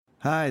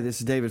Hi, this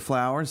is David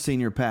Flowers,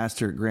 Senior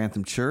Pastor at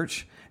Grantham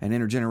Church, an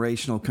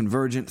intergenerational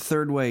convergent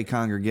third way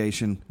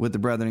congregation with the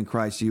Brethren in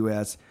Christ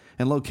U.S.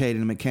 and located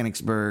in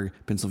Mechanicsburg,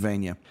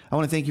 Pennsylvania. I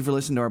want to thank you for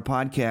listening to our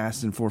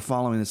podcast and for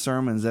following the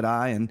sermons that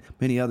I and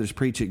many others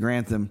preach at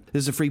Grantham.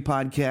 This is a free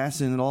podcast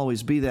and it'll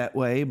always be that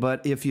way,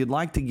 but if you'd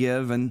like to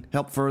give and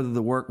help further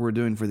the work we're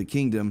doing for the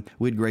kingdom,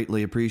 we'd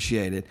greatly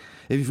appreciate it.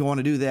 If you want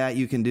to do that,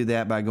 you can do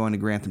that by going to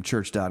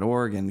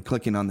granthamchurch.org and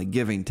clicking on the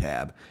Giving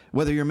tab.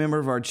 Whether you're a member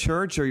of our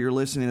church or you're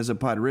listening as a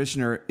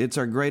parishioner, it's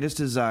our greatest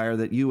desire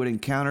that you would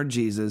encounter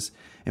Jesus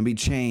and be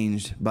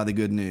changed by the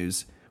good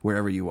news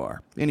wherever you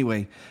are.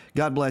 Anyway,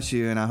 God bless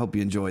you, and I hope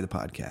you enjoy the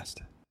podcast.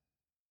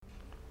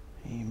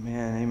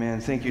 Amen, amen.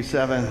 Thank you,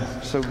 Seven.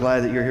 So glad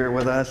that you're here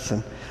with us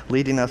and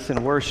leading us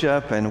in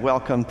worship, and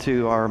welcome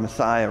to our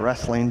Messiah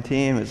wrestling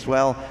team as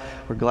well.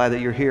 We're glad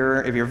that you're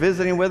here. If you're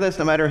visiting with us,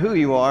 no matter who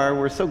you are,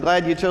 we're so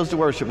glad you chose to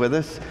worship with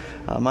us.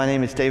 My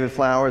name is David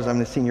Flowers. I'm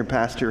the senior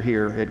pastor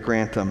here at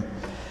Grantham.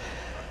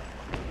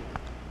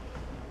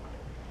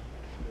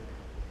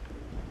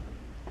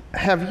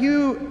 Have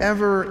you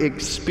ever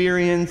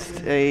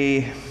experienced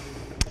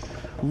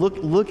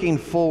looking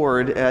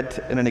forward at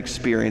an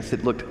experience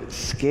that looked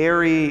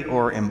scary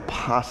or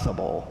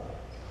impossible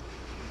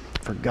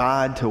for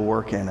God to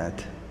work in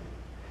it?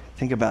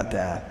 Think about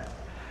that.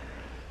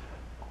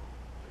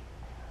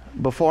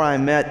 Before I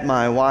met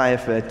my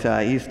wife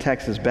at East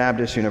Texas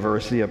Baptist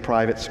University, a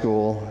private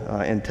school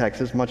in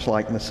Texas, much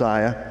like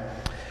Messiah,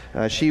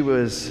 she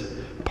was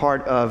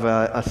part of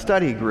a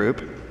study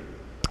group,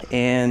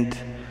 and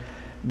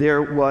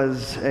there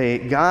was a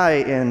guy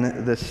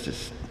in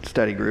this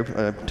study group,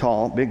 a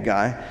tall, big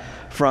guy,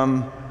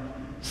 from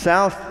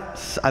South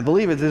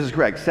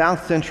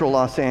Central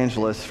Los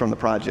Angeles from the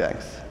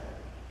projects.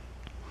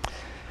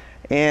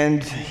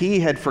 And he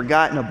had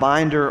forgotten a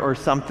binder or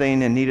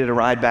something and needed a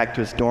ride back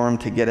to his dorm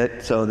to get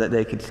it so that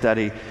they could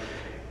study.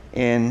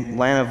 And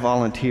Lana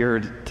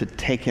volunteered to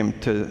take him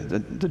to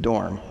the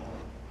dorm.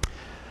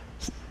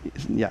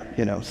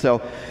 Yeah,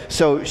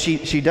 so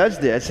she does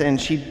this,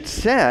 and she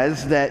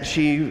says that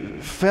she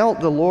felt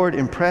the Lord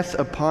impress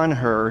upon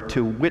her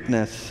to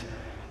witness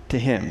to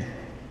him.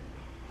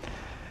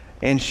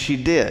 And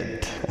she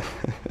did.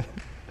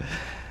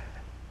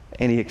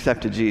 And he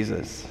accepted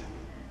Jesus.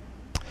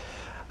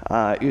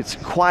 It's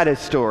quite a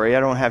story. I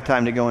don't have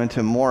time to go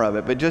into more of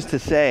it, but just to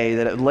say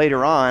that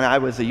later on, I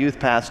was a youth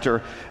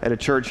pastor at a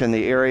church in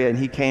the area, and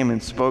he came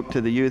and spoke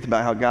to the youth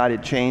about how God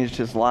had changed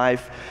his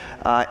life.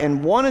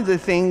 And one of the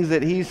things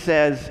that he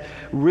says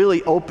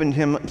really opened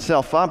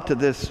himself up to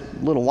this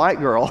little white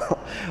girl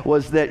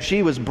was that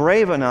she was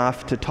brave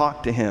enough to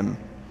talk to him.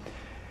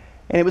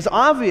 And it was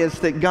obvious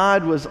that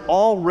God was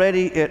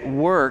already at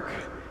work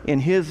in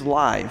his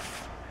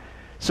life.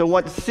 So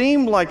what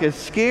seemed like a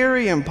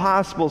scary,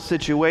 impossible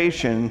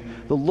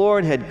situation, the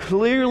Lord had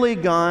clearly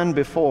gone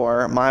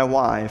before my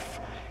wife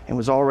and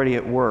was already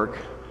at work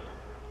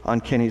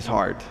on Kenny's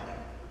heart.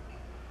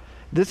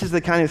 This is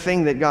the kind of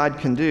thing that God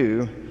can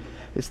do.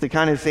 It's the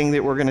kind of thing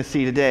that we're going to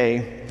see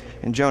today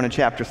in Jonah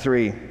chapter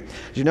 3.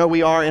 As you know,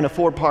 we are in a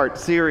 4-part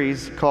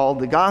series called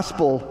The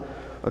Gospel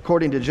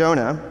According to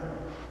Jonah.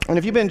 And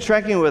if you've been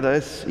trekking with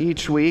us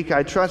each week,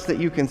 I trust that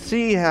you can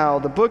see how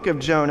the book of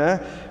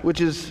Jonah,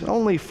 which is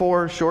only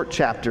 4 short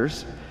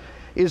chapters,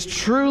 is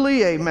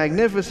truly a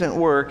magnificent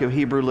work of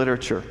Hebrew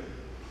literature.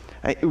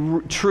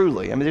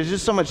 Truly. I mean, there's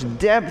just so much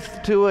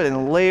depth to it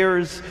and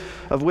layers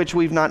of which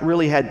we've not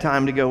really had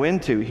time to go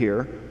into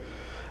here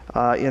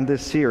in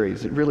this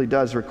series. It really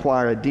does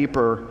require a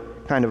deeper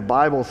kind of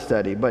Bible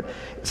study. But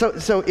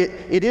so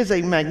it is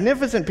a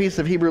magnificent piece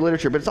of Hebrew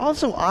literature, but it's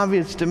also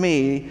obvious to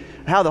me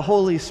how the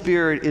Holy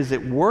Spirit is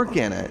at work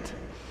in it.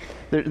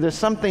 There's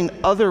something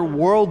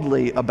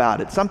otherworldly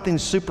about it, something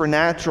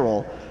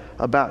supernatural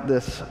about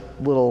this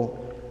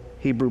little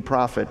Hebrew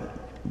prophet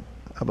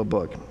of a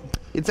book.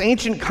 It's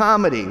ancient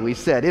comedy, we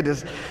said. It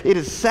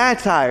is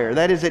satire.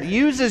 That is, it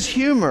uses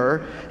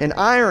humor and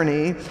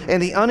irony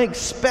and the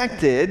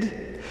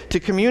unexpected to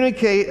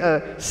communicate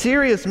a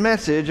serious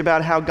message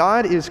about how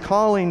God is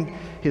calling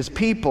his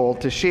people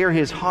to share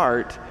his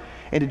heart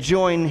and to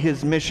join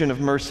his mission of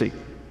mercy.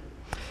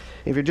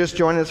 If you're just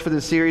joining us for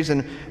this series,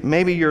 and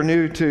maybe you're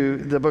new to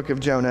the book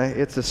of Jonah,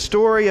 it's a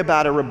story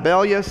about a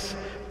rebellious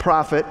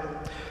prophet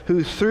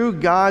who, through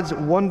God's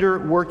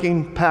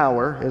wonder-working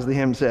power, as the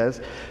hymn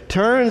says,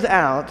 turns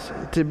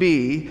out to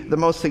be the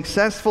most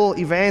successful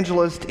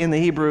evangelist in the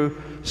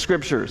Hebrew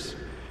Scriptures.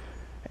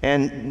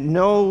 And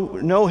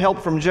no help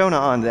from Jonah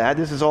on that.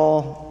 This is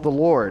all the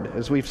Lord,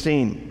 as we've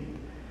seen.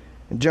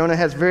 And Jonah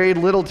has very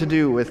little to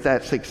do with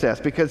that success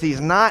because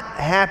he's not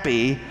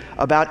happy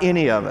about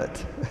any of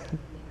it,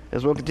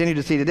 as we'll continue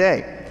to see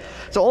today.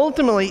 So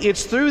ultimately,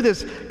 it's through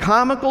this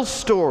comical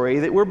story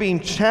that we're being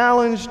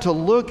challenged to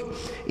look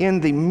in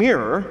the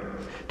mirror,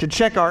 to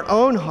check our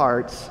own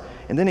hearts,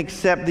 and then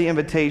accept the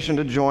invitation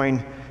to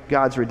join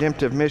God's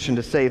redemptive mission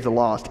to save the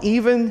lost,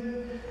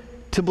 even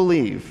to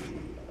believe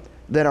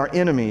that our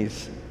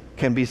enemies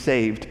can be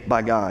saved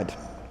by God.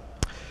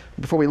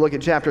 Before we look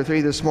at chapter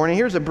 3 this morning,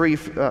 here's a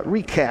brief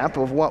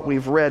recap of what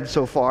we've read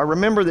so far.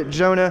 Remember that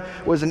Jonah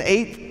was an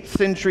 8th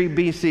century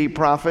BC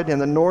prophet in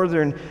the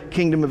northern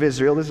kingdom of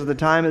Israel. This is the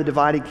time of the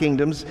divided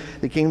kingdoms,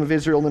 the kingdom of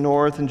Israel in the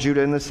north and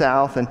Judah in the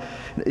south. And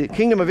the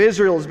kingdom of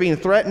Israel is being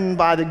threatened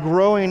by the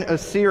growing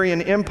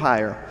Assyrian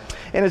Empire.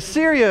 And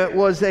Assyria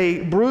was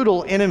a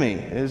brutal enemy,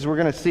 as we're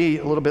going to see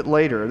a little bit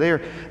later.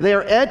 They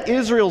are at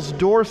Israel's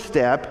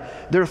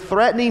doorstep. They're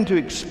threatening to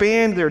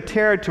expand their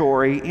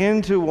territory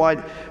into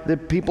what the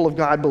people of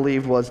God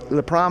believed was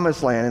the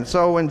promised land. And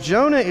so when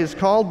Jonah is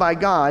called by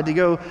God to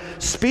go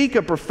speak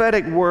a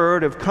prophetic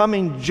word of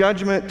coming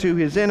judgment to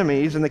his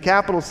enemies in the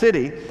capital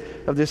city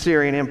of the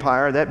Assyrian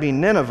Empire, that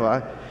being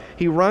Nineveh,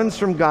 he runs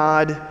from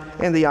God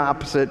in the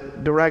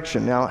opposite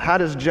direction. Now, how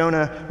does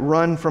Jonah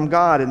run from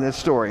God in this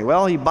story?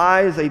 Well, he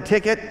buys a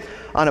ticket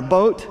on a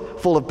boat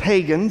full of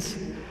pagans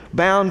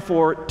bound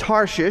for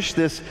Tarshish,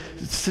 this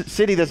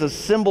city that's a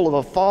symbol of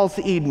a false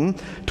Eden,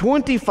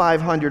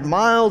 2,500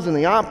 miles in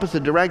the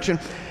opposite direction.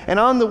 And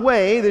on the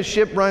way, the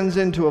ship runs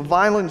into a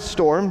violent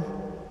storm.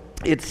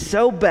 It's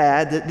so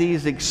bad that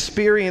these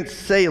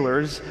experienced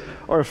sailors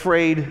are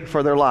afraid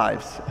for their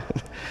lives.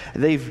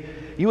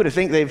 You would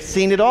think they've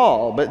seen it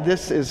all, but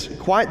this is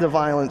quite the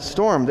violent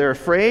storm. They're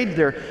afraid.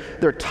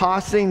 They're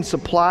tossing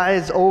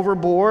supplies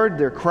overboard.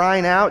 They're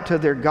crying out to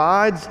their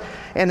gods.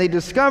 And they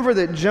discover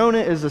that Jonah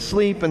is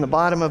asleep in the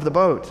bottom of the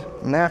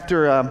boat. And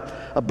after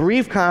a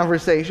brief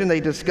conversation, they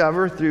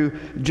discover, through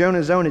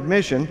Jonah's own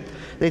admission,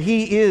 that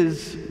he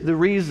is the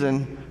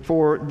reason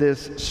for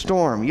this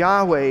storm.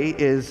 Yahweh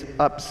is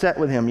upset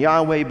with him,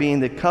 Yahweh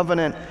being the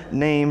covenant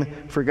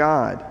name for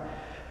God.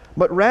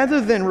 But rather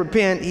than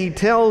repent, he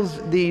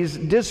tells these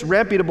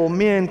disreputable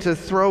men to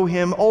throw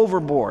him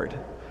overboard.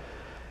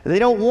 They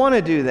don't want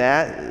to do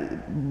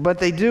that, but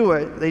they do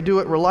it. They do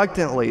it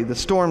reluctantly. The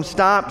storm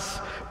stops,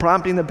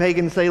 prompting the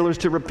pagan sailors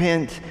to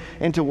repent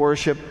and to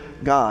worship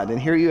God.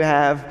 And here you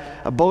have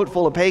a boat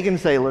full of pagan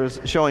sailors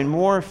showing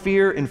more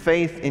fear and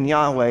faith in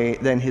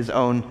Yahweh than his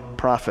own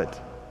prophet.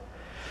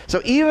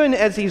 So even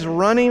as he's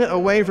running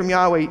away from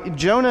Yahweh,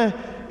 Jonah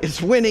is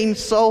winning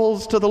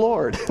souls to the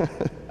Lord.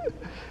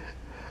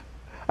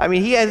 I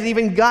mean, he hasn't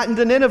even gotten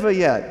to Nineveh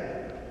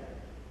yet,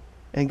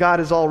 and God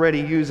is already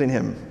using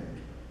him.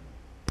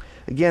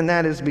 Again,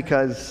 that is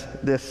because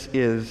this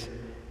is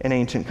an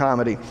ancient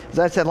comedy. As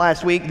I said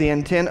last week, the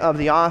intent of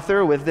the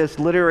author with this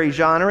literary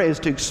genre is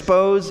to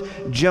expose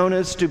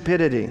Jonah's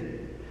stupidity,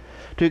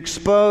 to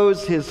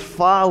expose his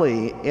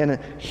folly in a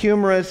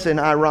humorous and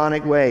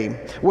ironic way,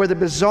 where the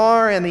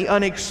bizarre and the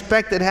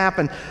unexpected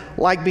happen,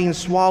 like being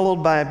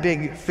swallowed by a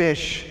big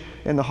fish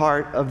in the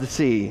heart of the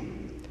sea.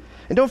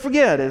 And don't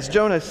forget, as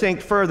Jonah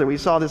sinks further, we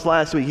saw this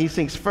last week, he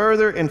sinks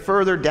further and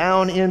further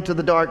down into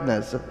the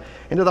darkness,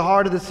 into the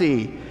heart of the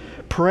sea,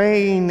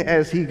 praying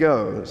as he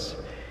goes.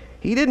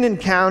 He didn't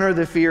encounter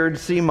the feared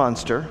sea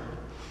monster,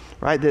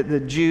 right, that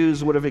the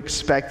Jews would have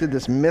expected,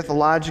 this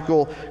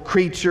mythological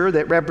creature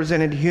that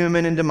represented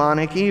human and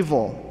demonic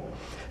evil.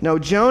 No,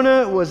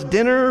 Jonah was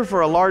dinner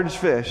for a large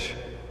fish.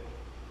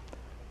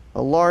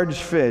 A large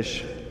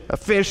fish. A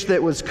fish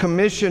that was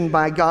commissioned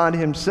by God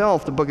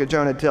himself, the book of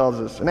Jonah tells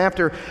us. And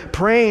after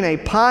praying a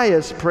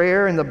pious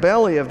prayer in the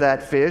belly of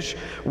that fish,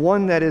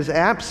 one that is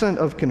absent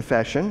of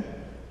confession,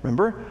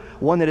 remember?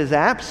 One that is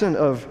absent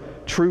of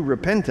true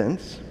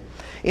repentance,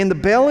 in the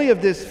belly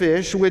of this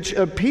fish, which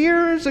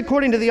appears,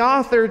 according to the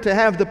author, to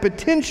have the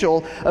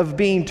potential of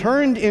being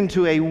turned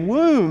into a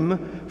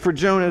womb for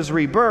Jonah's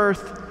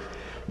rebirth,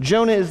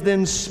 Jonah is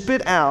then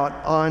spit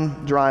out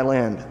on dry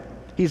land.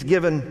 He's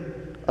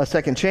given a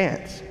second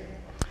chance.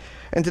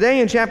 And today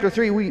in chapter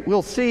 3,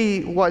 we'll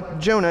see what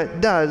Jonah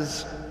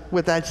does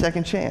with that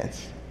second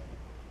chance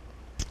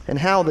and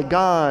how the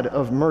God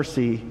of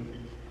mercy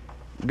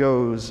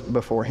goes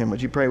before him.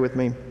 Would you pray with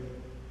me?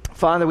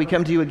 Father, we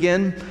come to you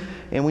again,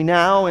 and we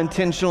now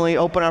intentionally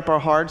open up our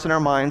hearts and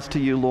our minds to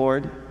you,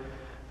 Lord.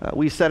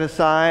 We set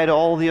aside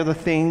all the other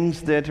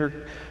things that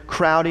are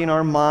crowding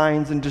our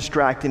minds and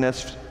distracting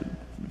us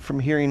from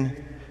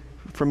hearing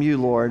from you,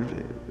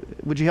 Lord.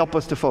 Would you help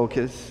us to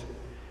focus?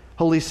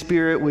 Holy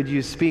Spirit, would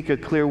you speak a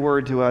clear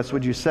word to us?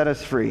 Would you set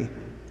us free?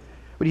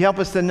 Would you help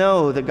us to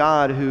know the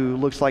God who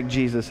looks like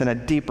Jesus in a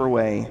deeper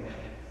way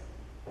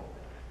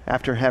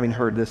after having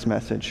heard this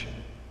message?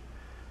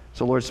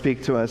 So Lord,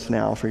 speak to us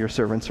now, for your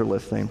servants are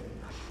listening.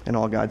 And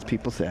all God's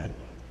people said,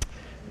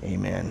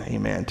 amen,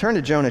 amen. Turn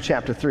to Jonah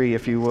chapter 3,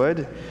 if you would.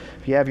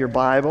 If you have your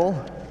Bible,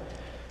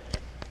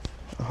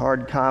 a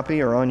hard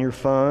copy, or on your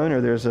phone, or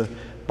there's a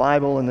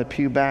Bible in the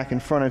pew back in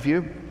front of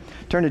you,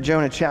 turn to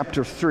Jonah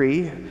chapter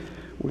 3.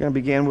 We're going to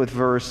begin with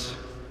verse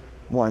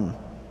 1. And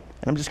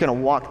I'm just going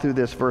to walk through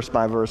this verse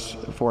by verse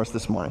for us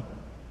this morning.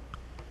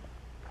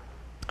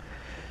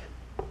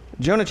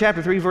 Jonah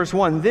chapter 3, verse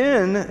 1.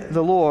 Then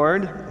the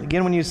Lord,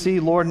 again when you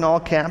see Lord in all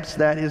caps,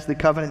 that is the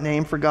covenant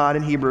name for God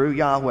in Hebrew,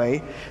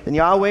 Yahweh. Then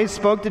Yahweh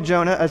spoke to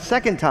Jonah a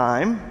second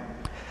time,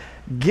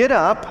 "Get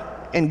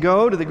up and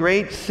go to the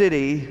great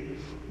city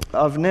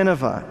of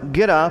Nineveh.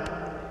 Get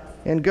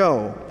up and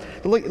go."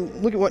 Look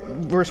at what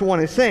verse 1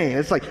 is saying.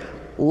 It's like,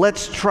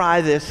 let's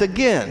try this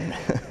again.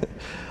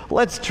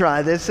 Let's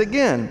try this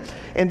again.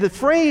 And the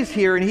phrase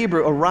here in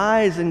Hebrew,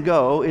 arise and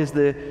go, is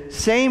the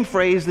same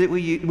phrase that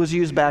was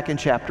used back in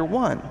chapter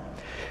 1.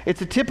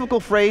 It's a typical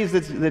phrase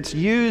that's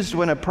used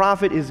when a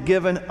prophet is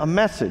given a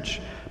message.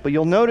 But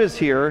you'll notice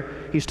here,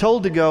 he's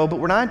told to go, but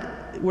we're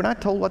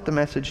not told what the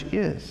message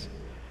is.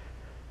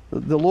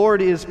 The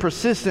Lord is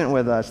persistent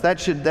with us. That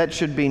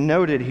should be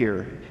noted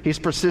here. He's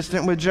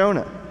persistent with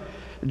Jonah.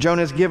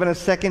 Jonah's given a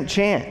second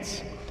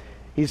chance.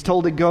 He's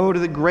told to go to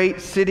the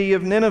great city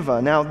of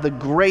Nineveh. Now, the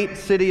great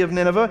city of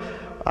Nineveh,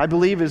 I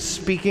believe, is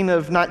speaking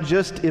of not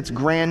just its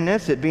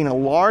grandness, it being a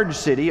large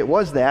city, it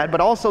was that,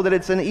 but also that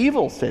it's an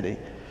evil city.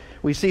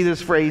 We see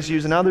this phrase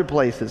used in other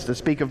places to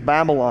speak of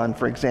Babylon,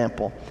 for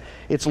example.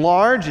 It's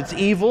large, it's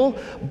evil,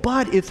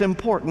 but it's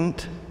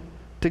important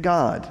to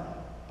God.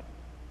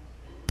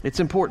 It's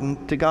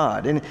important to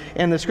God.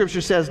 And the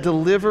scripture says,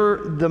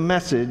 deliver the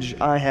message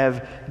I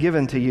have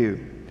given to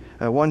you.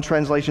 One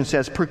translation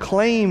says,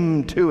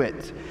 proclaim to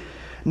it.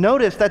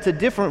 Notice that's a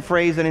different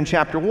phrase than in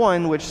chapter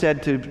 1, which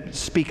said to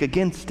speak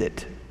against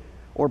it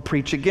or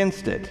preach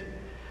against it.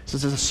 So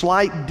there's a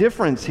slight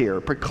difference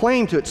here.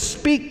 Proclaim to it,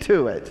 speak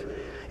to it.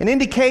 An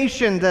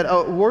indication that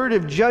a word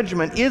of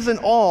judgment isn't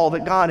all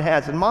that God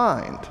has in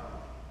mind.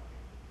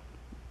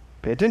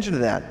 Pay attention to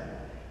that.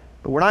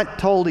 But we're not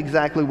told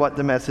exactly what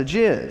the message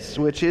is,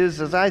 which is,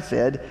 as I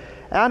said,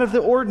 out of the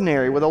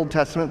ordinary with Old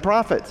Testament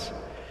prophets.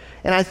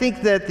 And I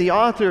think that the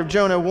author of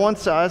Jonah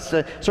wants us,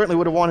 certainly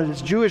would have wanted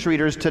his Jewish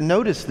readers to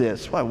notice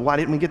this. Well, why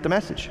didn't we get the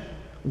message?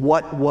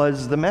 What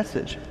was the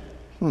message?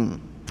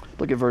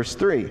 Look at verse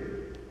 3.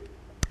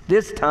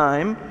 This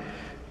time,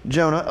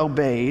 Jonah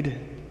obeyed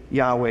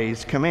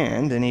Yahweh's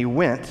command, and he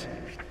went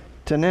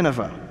to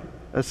Nineveh,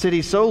 a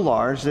city so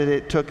large that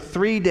it took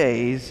 3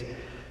 days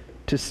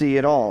to see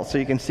it all. So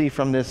you can see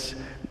from this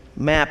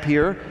map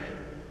here,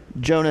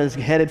 Jonah is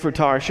headed for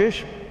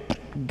Tarshish.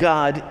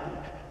 God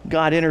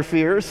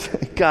interferes,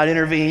 God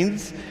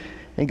intervenes,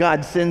 and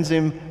God sends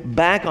him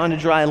back onto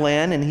dry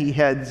land, and he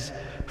heads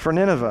for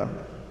Nineveh.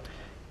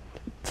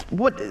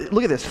 Look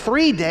at this,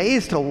 3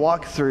 days to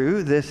walk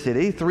through this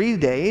city, 3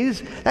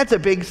 days. That's a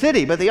big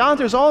city, but the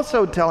author's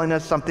also telling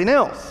us something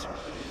else.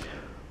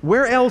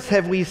 Where else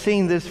have we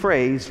seen this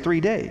phrase,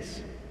 3 days?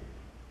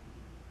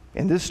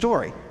 In this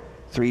story,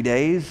 3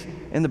 days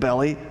in the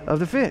belly of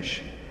the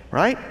fish,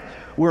 right?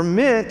 We're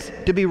meant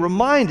to be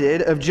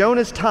reminded of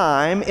Jonah's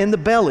time in the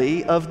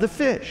belly of the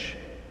fish.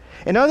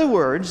 In other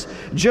words,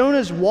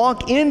 Jonah's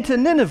walk into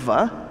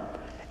Nineveh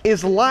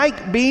is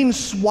like being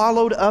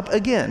swallowed up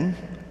again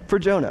for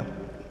Jonah.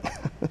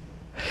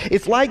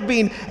 It's like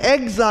being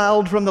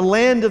exiled from the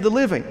land of the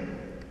living.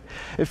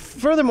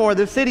 Furthermore,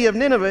 the city of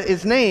Nineveh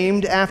is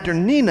named after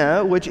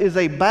Nina, which is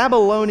a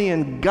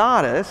Babylonian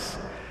goddess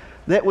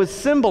that was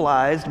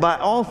symbolized by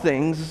all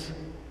things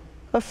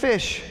a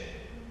fish.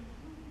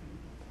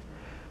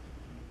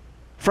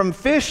 From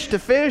fish to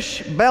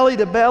fish, belly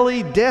to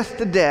belly, death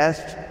to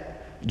death,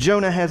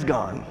 Jonah has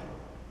gone.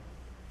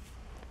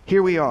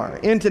 Here we are,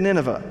 into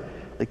Nineveh,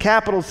 the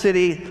capital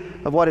city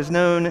of what is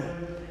known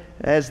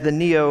as the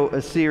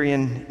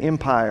Neo-Assyrian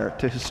Empire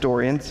to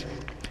historians.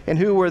 And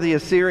who were the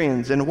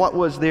Assyrians, and what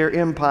was their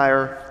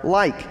empire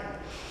like?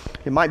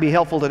 It might be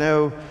helpful to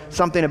know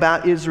something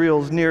about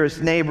Israel's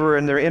nearest neighbor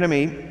and their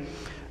enemy,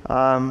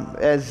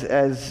 as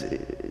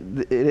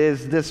it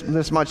is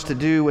this much to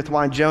do with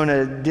why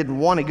Jonah didn't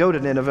want to go to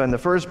Nineveh in the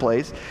first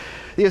place.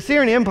 The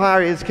Assyrian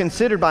Empire is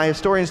considered by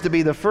historians to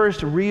be the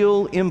first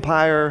real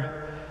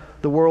empire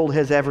the world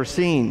has ever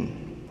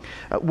seen.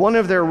 One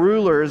of their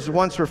rulers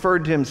once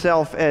referred to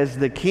himself as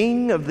the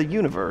king of the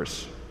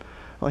universe.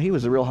 Well, he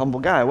was a real humble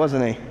guy,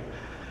 wasn't he?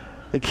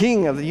 The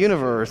king of the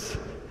universe.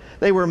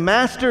 They were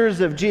masters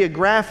of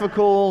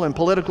geographical and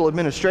political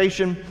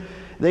administration.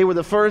 They were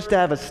the first to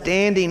have a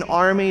standing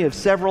army of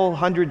several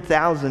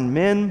 100,000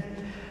 men.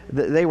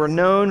 They were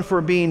known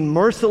for being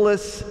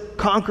merciless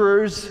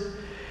conquerors.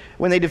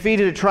 When they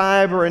defeated a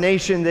tribe or a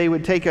nation, they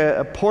would take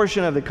a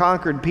portion of the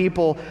conquered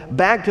people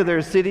back to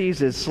their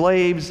cities as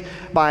slaves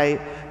by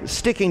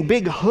sticking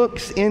big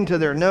hooks into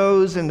their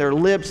nose and their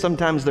lips,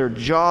 sometimes their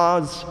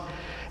jaws,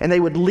 and they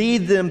would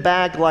lead them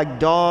back like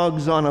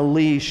dogs on a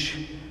leash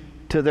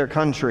to their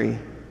country.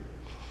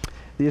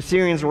 The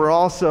Assyrians were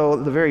also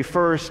the very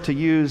first to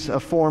use a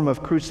form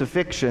of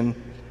crucifixion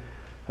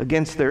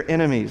against their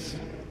enemies.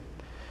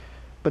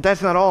 But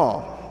that's not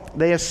all.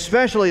 They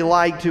especially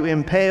liked to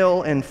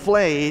impale and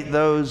flay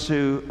those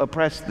who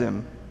oppressed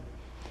them.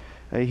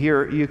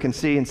 Here you can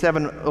see in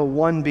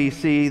 701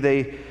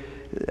 BC,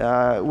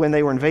 when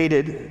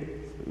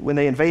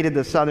they invaded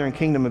the southern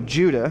kingdom of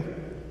Judah,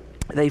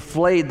 they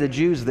flayed the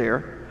Jews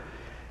there.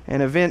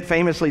 An event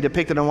famously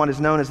depicted on what is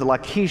known as the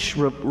Lachish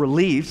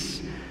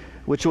reliefs,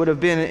 which would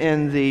have been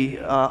in the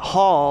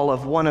hall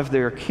of one of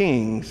their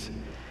kings.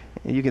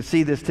 And you can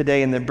see this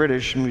today in the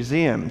British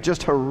Museum.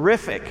 Just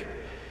horrific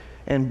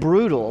and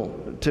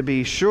brutal, to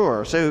be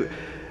sure. So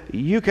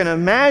you can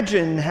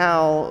imagine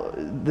how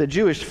the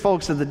Jewish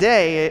folks of the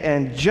day,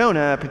 and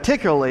Jonah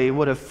particularly,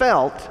 would have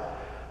felt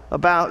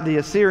about the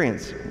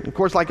Assyrians. Of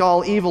course, like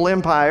all evil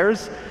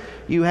empires,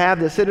 you have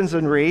the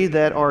citizenry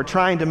that are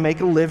trying to make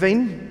a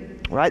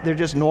living, right? They're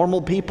just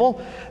normal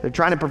people. They're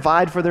trying to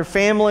provide for their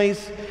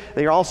families.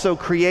 They are also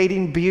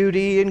creating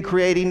beauty and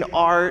creating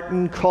art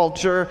and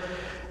culture.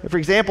 For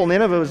example,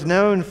 Nineveh was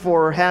known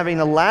for having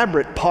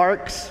elaborate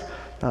parks,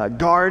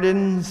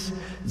 gardens,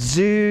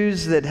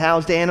 zoos that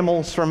housed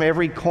animals from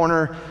every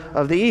corner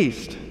of the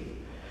east.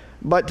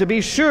 But to be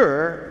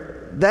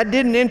sure, that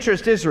didn't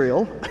interest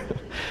Israel.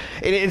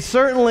 It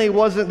certainly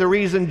wasn't the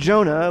reason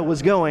Jonah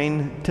was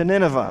going to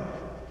Nineveh,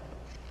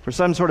 for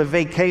some sort of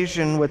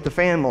vacation with the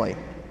family.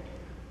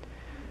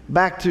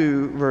 Back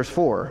to verse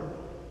 4.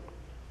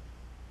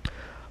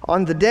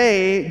 On the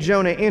day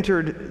Jonah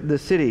entered the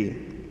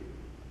city,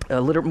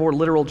 a more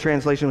literal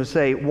translation would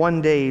say,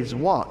 one day's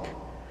walk.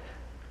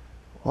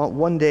 Well,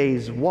 1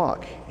 day's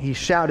walk, he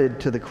shouted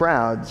to the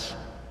crowds,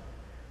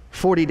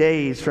 40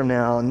 days from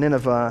now,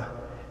 Nineveh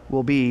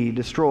will be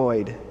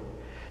destroyed.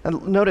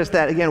 And notice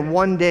that again,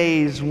 1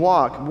 day's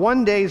walk.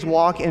 1 day's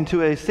walk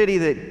into a city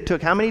that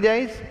took how many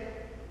days?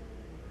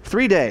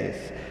 3 days.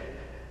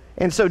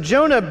 And so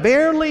Jonah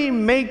barely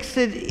makes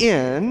it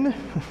in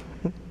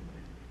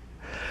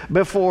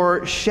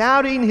before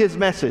shouting his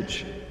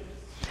message.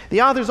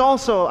 The author's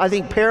also, I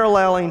think,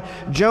 paralleling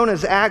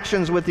Jonah's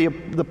actions with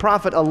the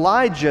prophet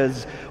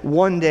Elijah's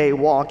 1 day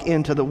walk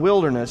into the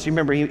wilderness. You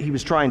remember he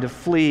was trying to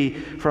flee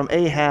from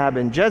Ahab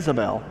and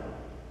Jezebel.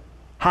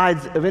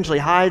 Eventually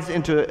hides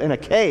in a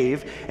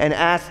cave and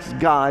asks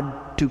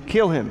God to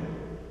kill him.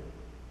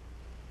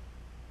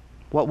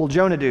 What will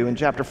Jonah do in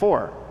chapter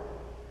 4?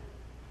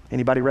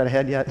 Anybody read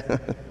ahead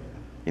yet?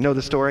 You know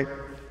the story?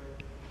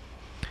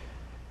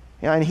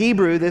 Now, in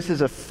Hebrew, this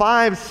is a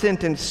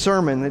 5-sentence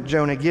sermon that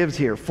Jonah gives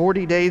here.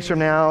 40 days from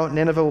now,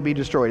 Nineveh will be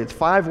destroyed. It's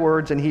 5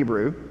 words in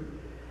Hebrew.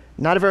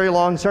 Not a very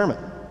long sermon.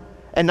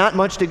 And not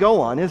much to go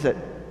on, is it?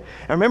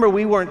 And remember,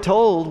 we weren't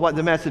told what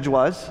the message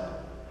was.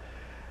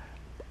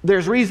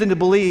 There's reason to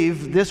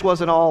believe this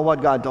wasn't all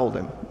what God told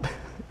him.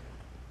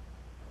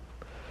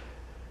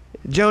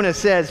 Jonah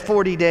says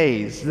 40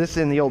 days. This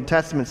in the Old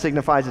Testament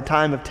signifies a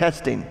time of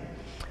testing,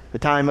 the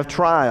time of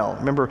trial.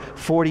 Remember,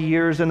 40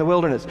 years in the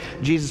wilderness.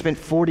 Jesus spent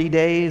 40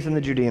 days in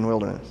the Judean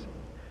wilderness.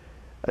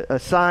 A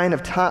sign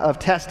of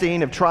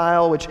testing, of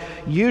trial, which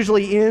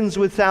usually ends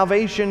with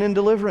salvation and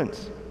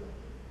deliverance.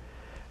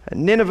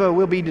 Nineveh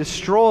will be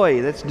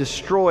destroyed. That's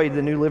destroyed,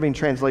 the New Living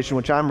Translation,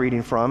 which I'm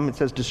reading from. It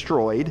says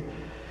destroyed.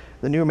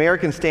 The New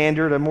American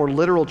Standard, a more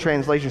literal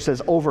translation,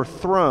 says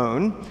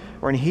overthrown,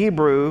 or in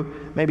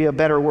Hebrew, maybe a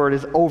better word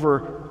is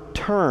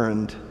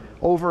overturned.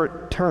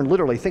 Overturned,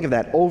 literally, think of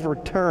that,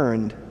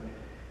 overturned.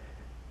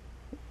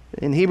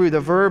 In Hebrew, the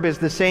verb is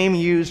the same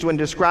used when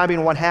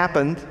describing what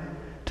happened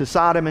to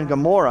Sodom and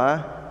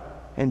Gomorrah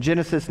in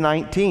Genesis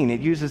 19.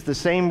 It uses the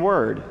same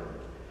word.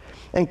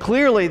 And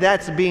clearly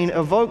that's being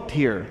evoked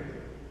here.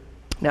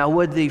 Now,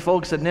 would the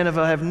folks at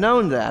Nineveh have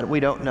known that? We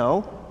don't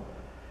know.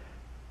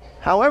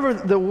 However,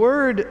 the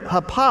word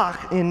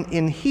hapach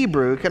in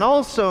Hebrew can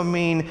also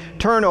mean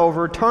turn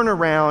over, turn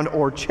around,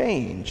 or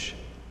change.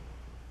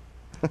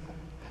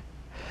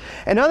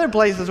 In other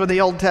places in the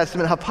Old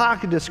Testament,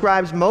 hapach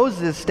describes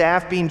Moses'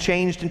 staff being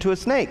changed into a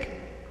snake.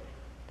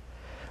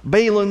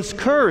 Balaam's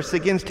curse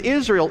against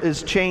Israel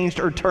is changed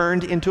or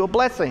turned into a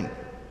blessing.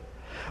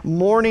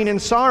 Mourning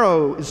and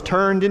sorrow is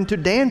turned into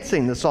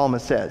dancing, the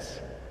psalmist says,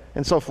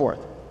 and so forth.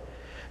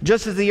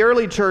 Just as the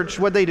early church,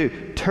 what they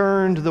do?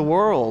 Turned the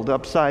world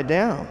upside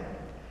down.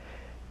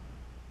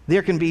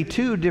 There can be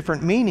 2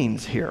 different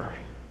meanings here.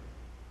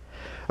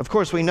 Of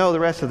course, we know the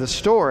rest of the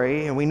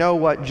story, and we know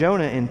what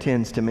Jonah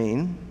intends to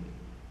mean.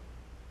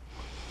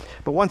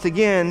 But once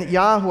again,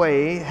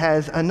 Yahweh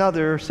has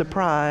another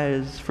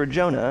surprise for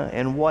Jonah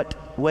and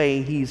what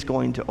way he's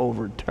going to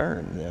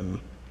overturn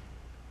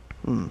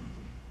them.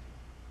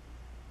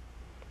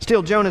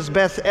 Still, Jonah's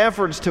best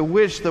efforts to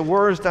wish the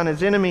worst on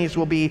his enemies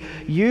will be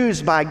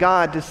used by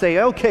God to say,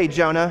 okay,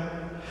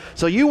 Jonah,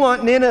 so you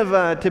want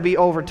Nineveh to be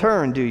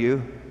overturned, do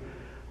you?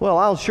 Well,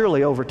 I'll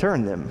surely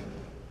overturn them.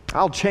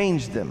 I'll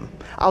change them.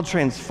 I'll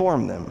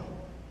transform them.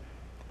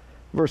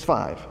 Verse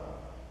 5.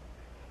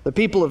 The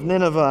people of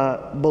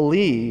Nineveh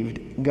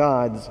believed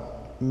God's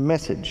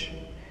message.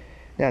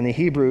 Now, in the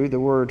Hebrew, the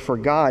word for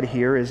God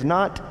here is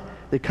not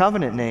the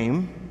covenant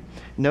name.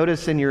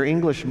 Notice in your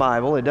English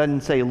Bible, it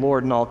doesn't say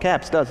Lord in all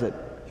caps, does it?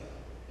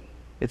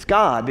 It's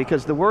God,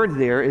 because the word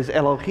there is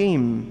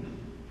Elohim.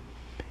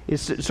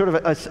 It's sort of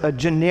a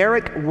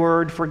generic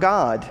word for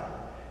God.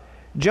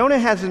 Jonah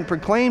hasn't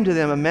proclaimed to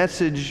them a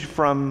message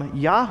from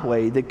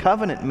Yahweh, the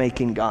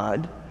covenant-making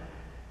God,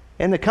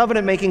 and the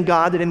covenant-making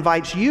God that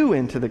invites you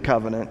into the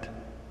covenant.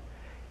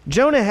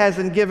 Jonah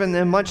hasn't given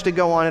them much to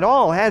go on at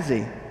all, has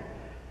he?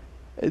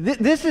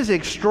 This is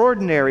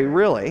extraordinary,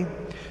 really.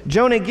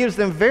 Jonah gives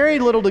them very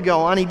little to go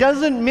on. He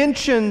doesn't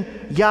mention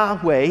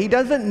Yahweh. He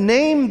doesn't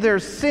name their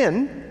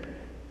sin.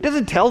 He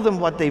doesn't tell them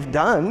what they've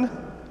done.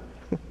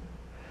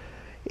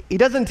 He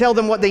doesn't tell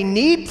them what they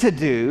need to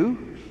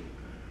do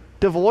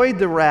to avoid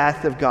the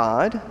wrath of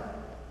God.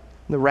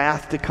 the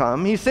wrath to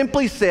come. He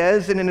simply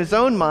says, and in his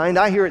own mind,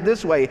 I hear it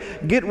this way,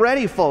 get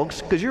ready,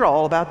 folks, because you're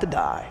all about to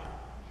die.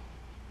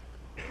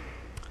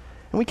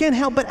 And we can't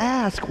help but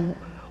ask,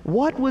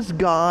 what was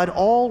God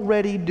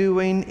already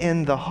doing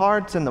in the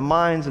hearts and the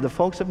minds of the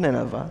folks of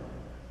Nineveh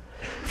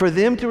for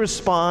them to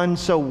respond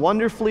so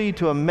wonderfully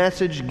to a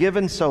message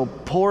given so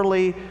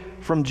poorly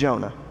from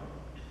Jonah?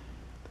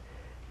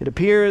 It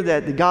appeared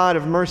that the God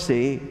of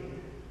mercy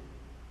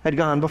had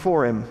gone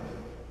before him.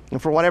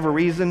 And for whatever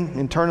reason,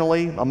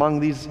 internally, among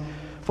these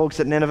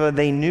folks at Nineveh,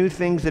 they knew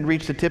things had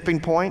reached a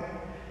tipping point,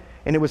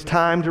 and it was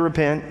time to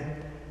repent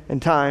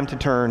and time to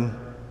turn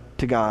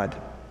to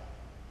God.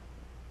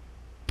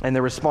 And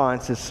the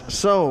response is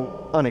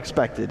so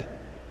unexpected,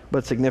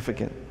 but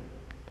significant.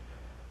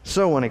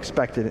 So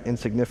unexpected and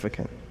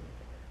significant.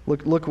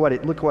 Look what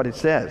it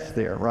says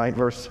there, right?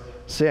 Verse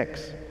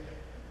 6,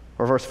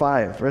 or verse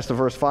 5, rest of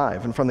verse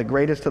 5. And from the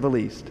greatest to the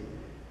least,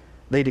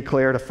 they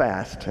declared a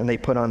fast, and they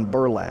put on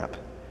burlap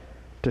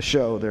to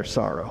show their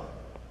sorrow.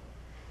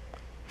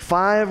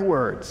 5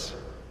 words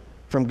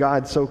from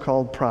God's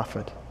so-called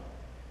prophet,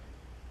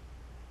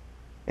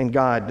 and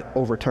God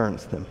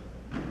overturns them.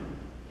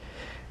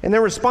 And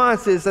their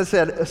response is, as I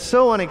said,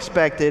 so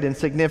unexpected and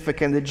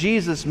significant that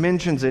Jesus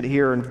mentions it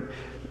here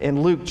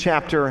in Luke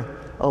chapter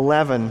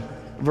 11,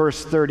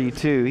 verse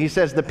 32. He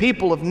says, the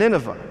people of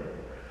Nineveh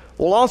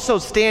will also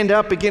stand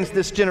up against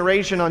this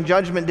generation on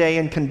Judgment Day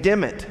and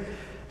condemn it,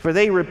 for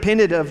they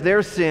repented of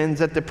their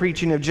sins at the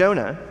preaching of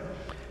Jonah.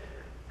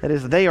 That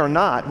is, they are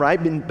not,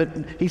 right? But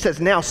he says,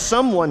 now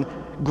someone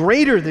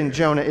greater than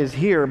Jonah is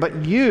here,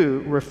 but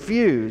you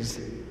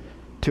refuse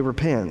to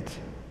repent.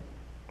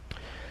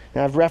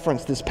 Now, I've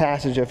referenced this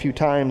passage a few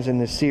times in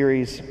this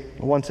series,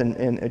 once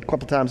and a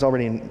couple times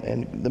already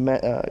in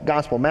the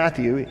Gospel of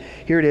Matthew.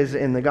 Here it is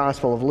in the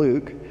Gospel of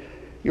Luke.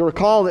 You'll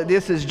recall that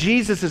this is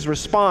Jesus'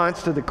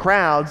 response to the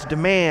crowd's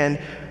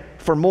demand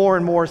for more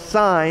and more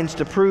signs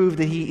to prove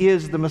that he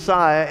is the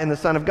Messiah and the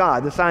Son of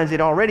God. The signs he'd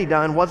already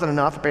done wasn't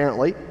enough,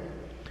 apparently.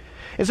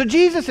 And so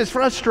Jesus is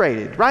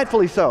frustrated,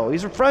 rightfully so.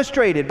 He's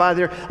frustrated by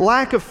their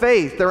lack of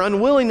faith, their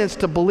unwillingness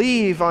to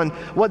believe on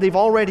what they've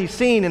already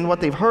seen and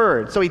what they've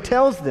heard. So he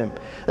tells them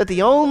that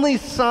the only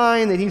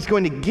sign that he's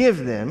going to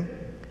give them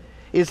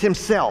is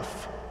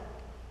himself.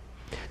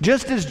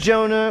 Just as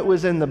Jonah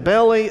was in the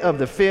belly of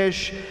the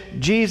fish,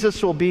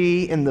 Jesus will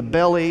be in the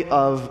belly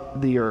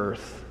of the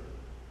earth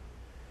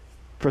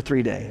for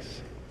 3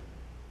 days.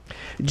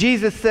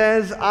 Jesus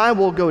says, I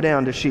will go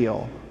down to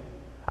Sheol.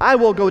 I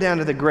will go down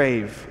to the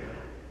grave.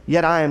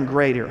 Yet I am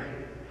greater.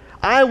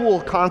 I will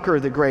conquer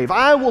the grave.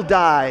 I will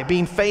die,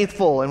 being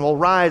faithful, and will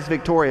rise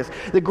victorious.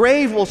 The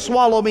grave will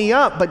swallow me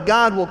up, but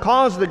God will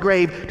cause the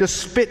grave to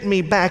spit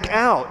me back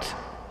out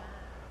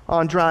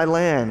on dry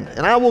land.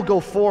 And I will go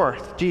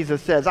forth,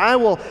 Jesus says. I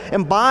will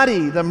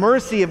embody the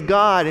mercy of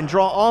God and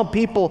draw all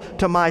people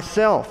to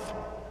myself.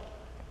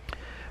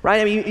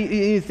 Right? I mean,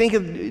 you think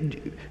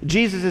of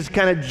Jesus'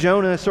 kind of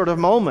Jonah sort of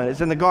moment.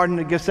 It's in the Garden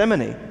of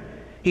Gethsemane.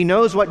 He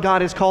knows what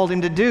God has called him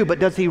to do, but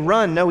does he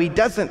run? No, he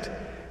doesn't.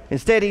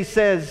 Instead, he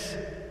says,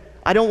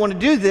 I don't want to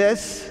do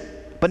this,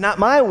 but not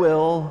my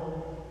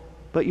will,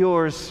 but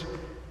yours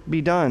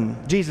be done.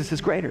 Jesus is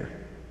greater.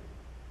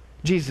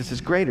 Jesus is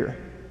greater.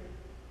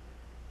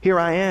 Here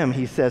I am,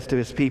 he says to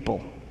his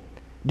people.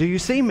 Do you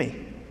see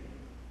me?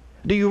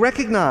 Do you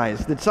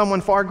recognize that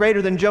someone far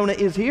greater than Jonah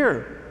is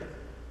here?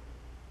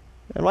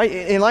 Right?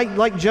 And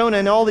like Jonah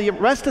and all the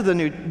rest of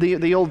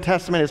the Old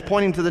Testament is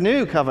pointing to the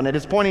new covenant.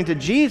 It's pointing to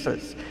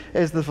Jesus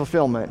as the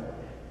fulfillment.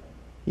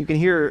 You can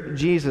hear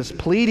Jesus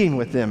pleading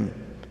with them,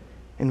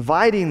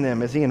 inviting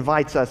them as he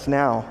invites us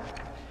now.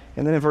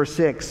 And then in verse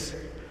 6,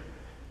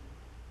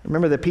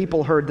 remember the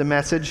people heard the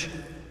message.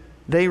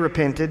 They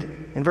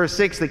repented. In verse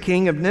 6, the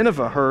king of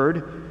Nineveh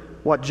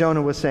heard what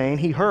Jonah was saying.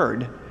 He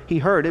heard.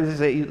 It was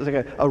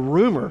like a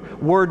rumor.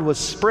 Word was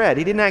spread.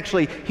 He didn't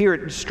actually hear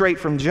it straight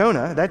from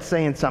Jonah. That's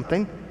saying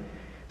something.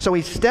 So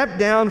he stepped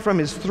down from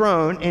his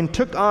throne and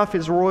took off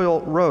his royal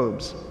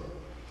robes.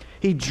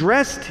 He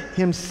dressed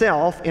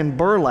himself in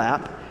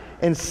burlap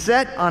and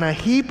sat on a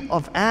heap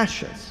of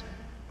ashes.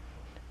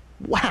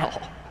 Wow.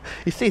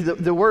 You see,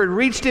 the word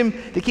reached him.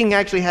 The king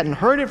actually hadn't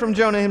heard it from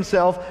Jonah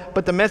himself,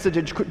 but the message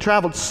had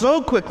traveled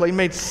so quickly,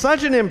 made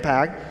such an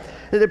impact,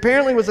 that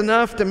apparently was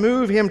enough to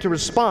move him to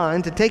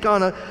respond, to take on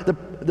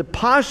the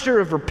posture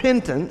of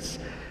repentance.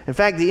 In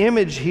fact, the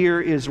image here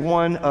is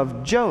one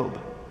of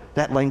Job.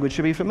 That language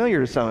should be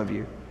familiar to some of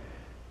you.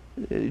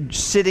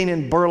 Sitting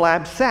in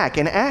burlap sack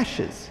and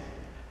ashes.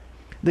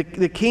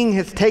 The king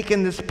has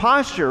taken this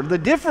posture. The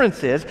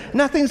difference is,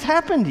 nothing's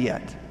happened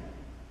yet.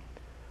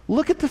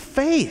 Look at the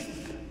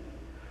faith.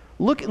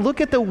 Look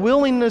at the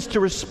willingness to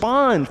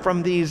respond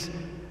from these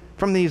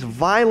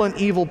violent,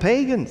 evil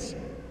pagans.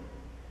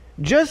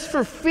 Just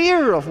for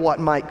fear of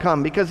what might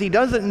come, because he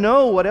doesn't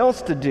know what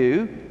else to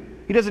do.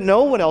 He doesn't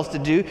know what else to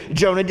do.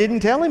 Jonah didn't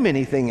tell him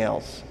anything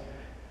else.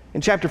 In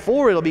chapter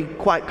 4, it'll be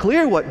quite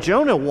clear what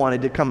Jonah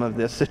wanted to come of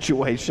this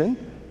situation.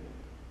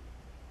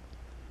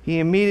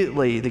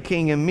 The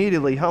king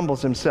immediately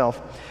humbles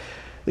himself.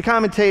 The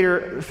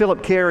commentator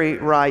Philip Carey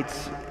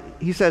writes,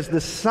 he says, the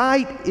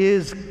sight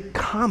is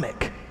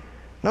comic,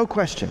 no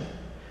question.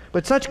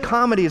 But such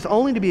comedy is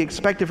only to be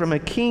expected from a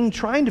king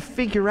trying to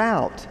figure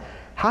out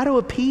how to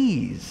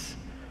appease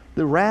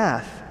the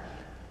wrath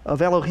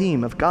of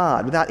Elohim, of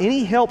God, without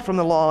any help from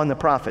the law and the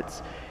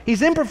prophets.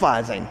 He's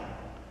improvising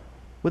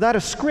without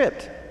a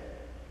script.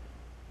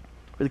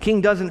 For the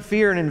king doesn't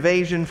fear an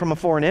invasion from a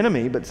foreign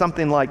enemy, but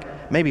something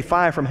like maybe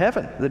fire from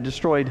heaven that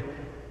destroyed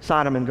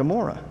Sodom and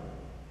Gomorrah.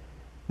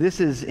 This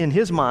is, in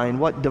his mind,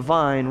 what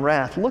divine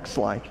wrath looks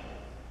like.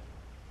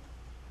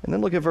 And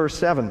then look at verse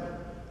 7.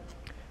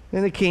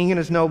 Then the king and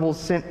his nobles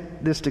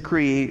sent this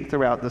decree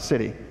throughout the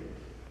city.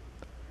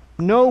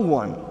 No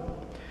one,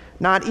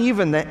 not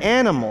even the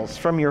animals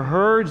from your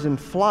herds and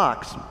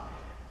flocks,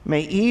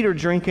 may eat or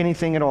drink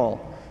anything at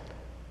all.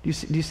 Do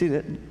you see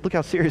that? Look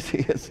how serious he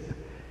is.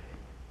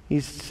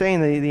 He's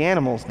saying that the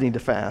animals need to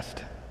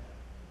fast.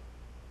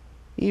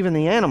 Even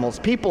the animals,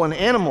 people and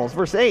animals,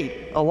 verse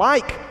 8,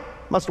 alike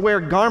must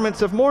wear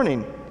garments of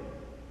mourning.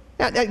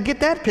 Now, get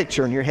that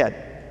picture in your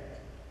head.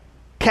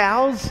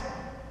 Cows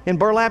in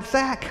burlap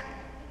sack.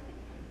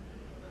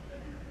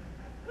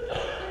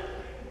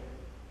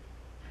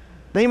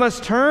 They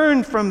must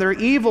turn from their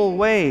evil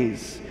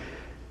ways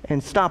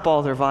and stop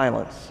all their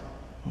violence.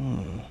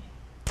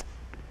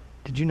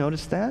 Did you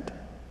notice that?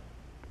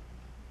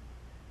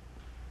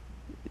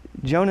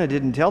 Jonah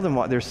didn't tell them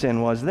what their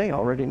sin was. They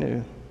already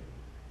knew.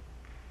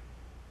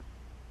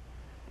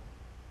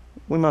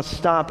 We must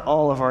stop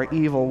all of our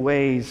evil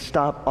ways,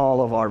 stop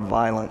all of our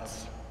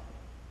violence.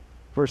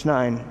 Verse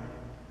 9,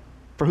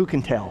 for who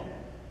can tell?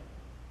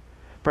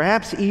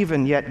 Perhaps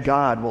even yet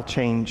God will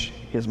change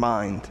his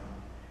mind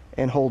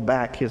and hold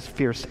back his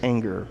fierce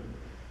anger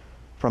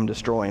from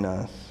destroying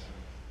us.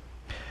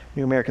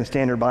 New American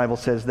Standard Bible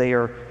says they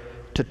are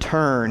to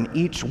turn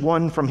each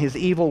one from his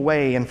evil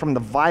way and from the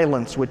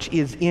violence which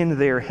is in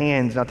their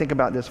hands. Now think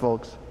about this,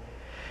 folks.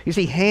 You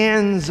see,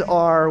 hands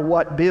are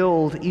what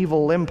build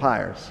evil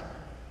empires.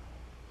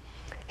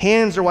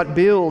 Hands are what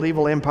build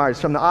evil empires,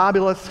 from the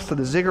obelisks to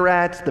the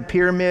ziggurats, the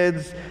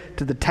pyramids,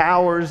 to the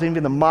towers,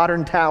 even the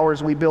modern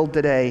towers we build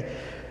today.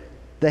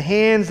 The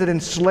hands that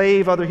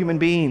enslave other human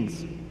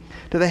beings,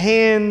 to the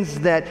hands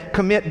that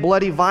commit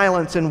bloody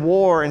violence and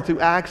war and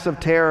through acts of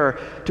terror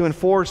to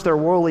enforce their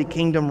worldly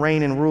kingdom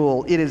reign and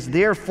rule. It is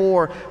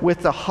therefore with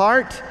the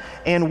heart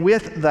and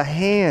with the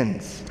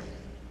hands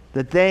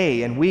that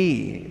they and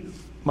we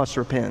must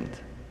repent.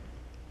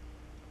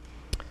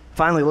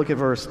 Finally, look at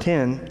verse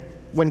 10.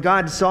 When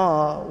God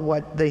saw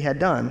what they had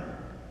done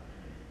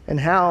and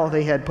how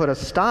they had put a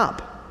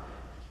stop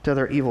to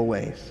their evil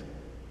ways,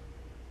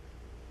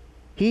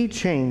 he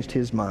changed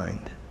his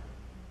mind.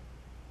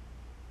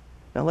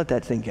 Now let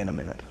that sink in a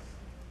minute.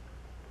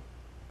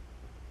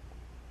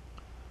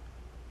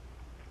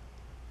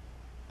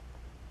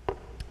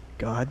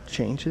 God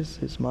changes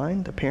his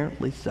mind?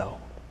 Apparently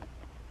so.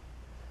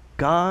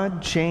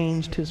 God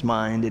changed his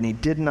mind, and he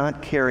did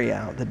not carry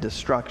out the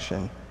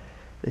destruction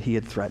that he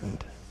had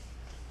threatened.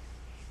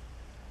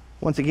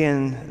 Once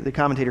again, the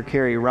commentator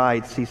Carey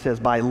writes, he says,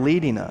 by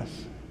leading us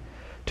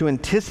to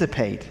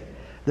anticipate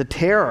the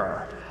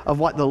terror of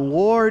what the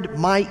Lord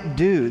might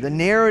do, the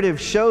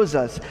narrative shows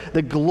us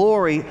the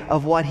glory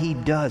of what he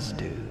does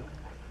do.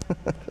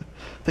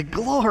 The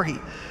glory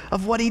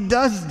of what he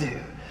does do.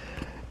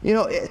 You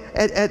know,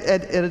 at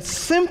a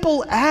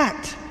simple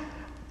act,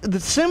 the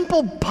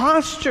simple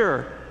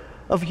posture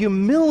of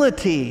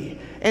humility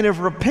and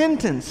of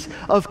repentance,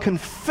 of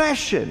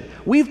confession.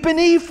 We've been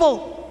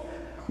evil.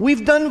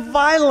 We've done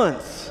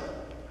violence.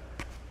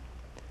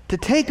 To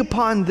take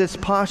upon this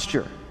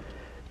posture,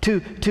 to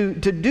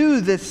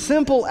do this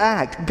simple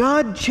act,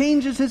 God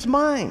changes his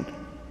mind.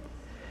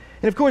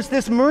 And of course,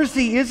 this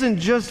mercy isn't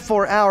just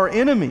for our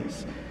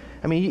enemies.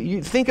 I mean,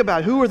 you think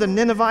about who are the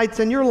Ninevites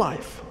in your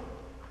life?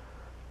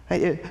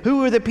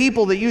 Who are the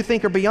people that you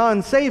think are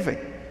beyond saving?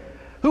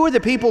 Who are the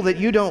people that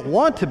you don't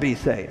want to be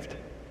saved?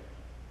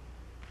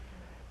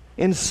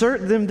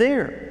 Insert them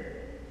there,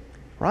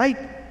 right?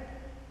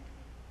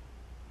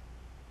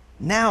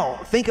 Now,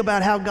 think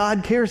about how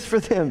God cares for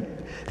them.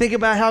 Think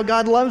about how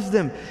God loves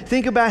them.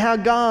 Think about how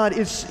God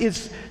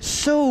is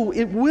so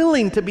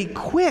willing to be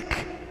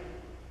quick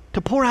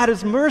to pour out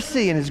his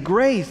mercy and his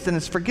grace and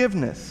his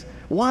forgiveness.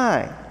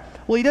 Why?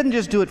 Well, he doesn't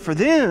just do it for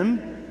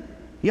them.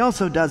 He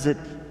also does it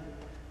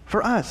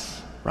for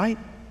us, right?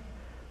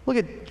 Look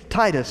at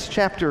Titus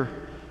chapter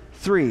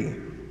 3,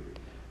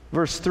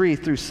 verse 3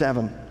 through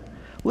 7.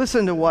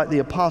 Listen to what the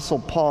Apostle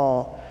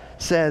Paul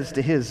says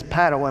to his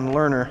Padawan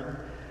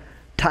learner,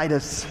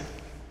 Titus.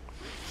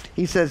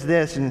 He says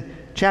this in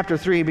chapter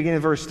 3, beginning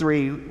of verse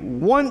 3,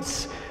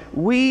 once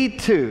we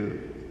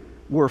too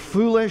were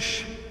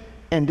foolish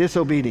and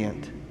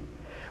disobedient.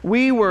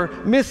 We were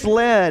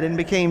misled and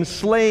became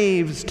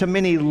slaves to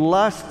many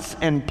lusts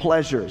and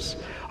pleasures.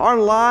 Our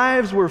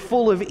lives were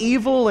full of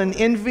evil and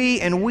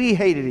envy, and we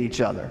hated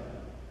each other.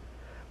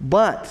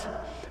 But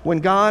when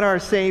God our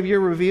Savior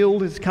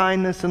revealed his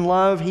kindness and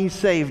love, he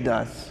saved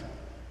us,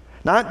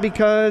 not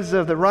because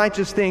of the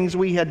righteous things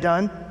we had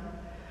done,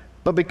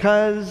 But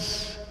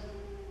because,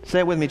 say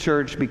it with me,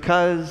 church,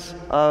 because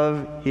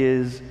of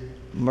his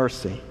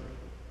mercy.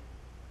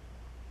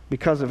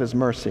 Because of his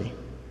mercy.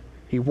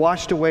 He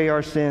washed away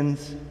our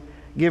sins,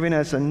 giving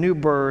us a new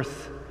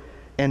birth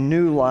and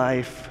new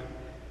life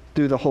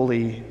through the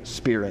Holy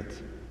Spirit.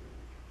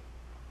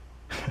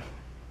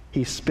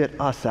 He spit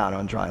us out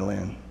on dry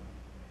land.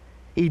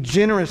 He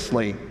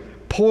generously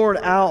poured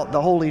out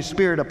the Holy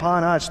Spirit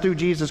upon us through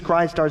Jesus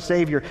Christ our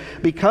Savior.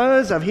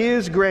 Because of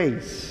his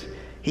grace,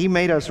 he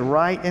made us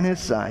right in his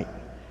sight,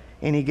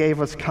 and he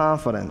gave us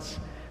confidence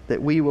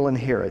that we will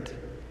inherit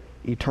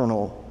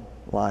eternal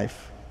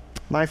life.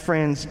 My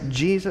friends,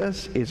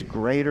 Jesus is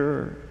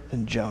greater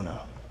than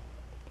Jonah.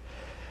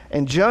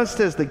 And just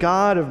as the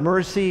God of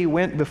mercy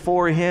went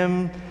before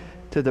him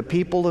to the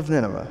people of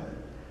Nineveh,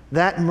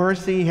 that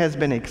mercy has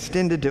been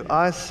extended to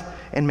us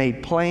and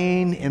made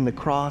plain in the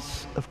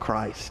cross of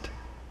Christ.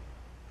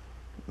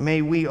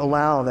 May we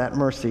allow that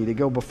mercy to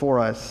go before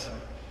us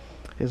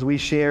as we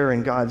share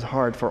in God's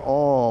heart for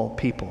all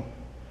people,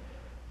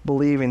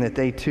 believing that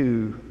they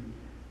too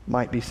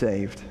might be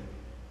saved.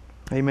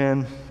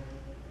 Amen.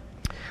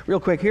 Real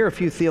quick, here are a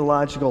few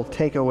theological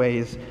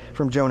takeaways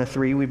from Jonah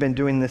 3. We've been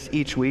doing this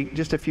each week.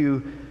 Just a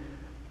few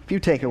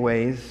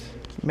takeaways.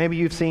 Maybe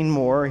you've seen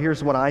more.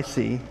 Here's what I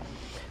see.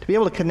 To be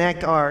able to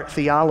connect our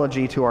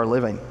theology to our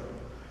living,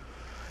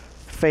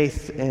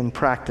 faith and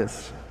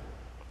practice.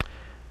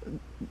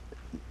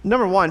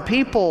 Number one,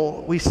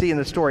 people we see in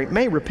the story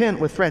may repent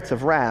with threats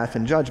of wrath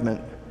and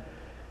judgment,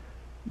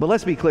 but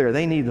let's be clear,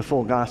 they need the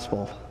full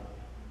gospel.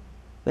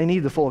 They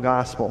need the full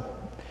gospel.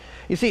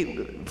 You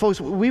see,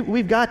 folks,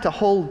 we've got to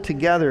hold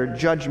together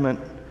judgment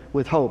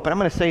with hope. And I'm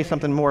going to say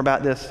something more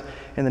about this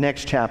in the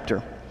next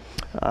chapter,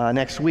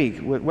 next week,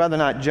 whether or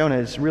not Jonah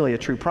is really a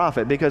true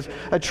prophet. Because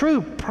a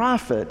true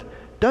prophet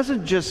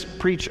doesn't just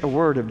preach a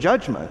word of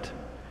judgment,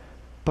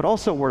 but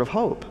also a word of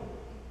hope.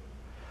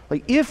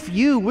 Like, if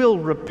you will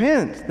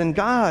repent, then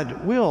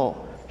God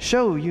will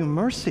show you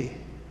mercy.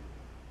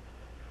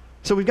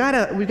 So we've got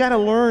to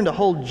learn to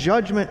hold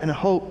judgment and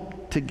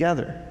hope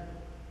together.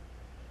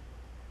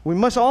 We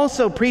must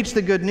also preach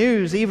the good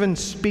news, even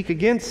speak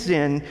against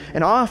sin,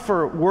 and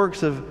offer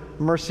works of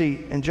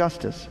mercy and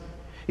justice.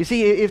 You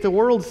see, if the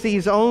world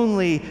sees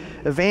only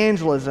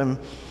evangelism,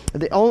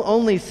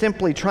 only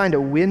simply trying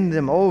to win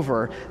them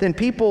over, then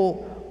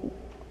people,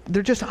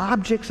 they're just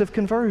objects of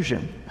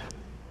conversion.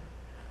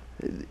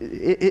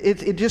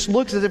 It just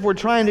looks as if we're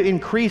trying to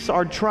increase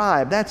our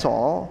tribe, that's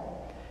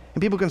all.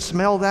 And people can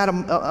smell that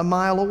a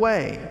mile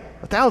away,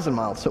 1,000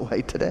 miles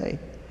away today.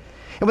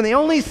 And when they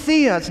only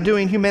see us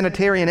doing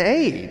humanitarian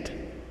aid,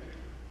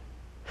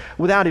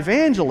 without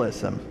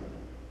evangelism,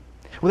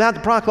 without the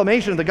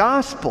proclamation of the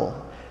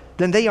gospel,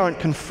 then they aren't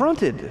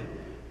confronted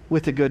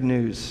with the good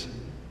news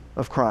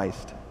of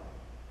Christ.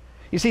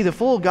 You see, the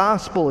full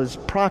gospel is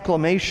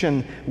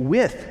proclamation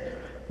with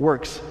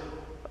works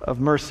of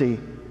mercy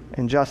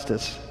and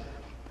justice.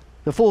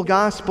 The full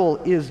gospel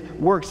is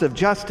works of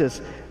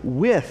justice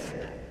with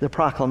the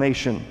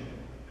proclamation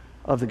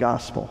of the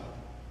gospel.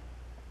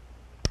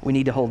 We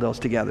need to hold those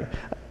together.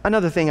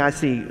 Another thing I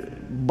see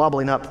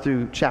bubbling up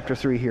through chapter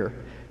 3 here.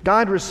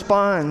 God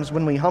responds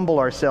when we humble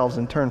ourselves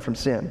and turn from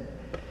sin.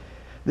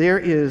 There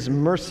is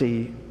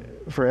mercy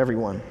for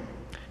everyone.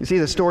 You see,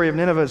 the story of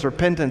Nineveh's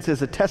repentance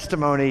is a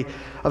testimony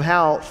of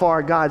how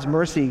far God's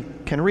mercy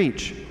can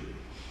reach.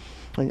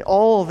 And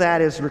all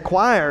that is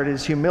required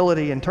is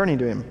humility and turning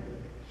to Him.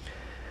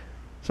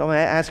 So I'm going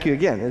to ask you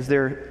again, is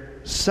there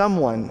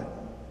someone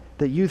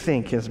that you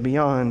think is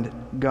beyond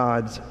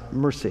God's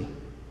mercy?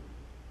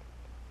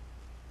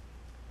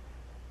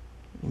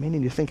 You may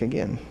need to think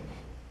again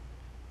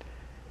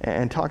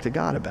and talk to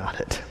God about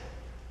it,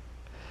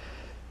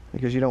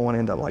 because you don't want to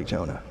end up like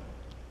Jonah.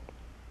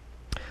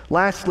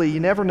 Lastly, you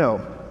never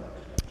know.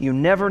 You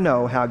never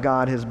know how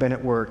God has been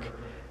at work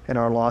in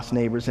our lost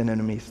neighbors and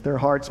enemies. Their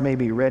hearts may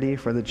be ready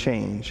for the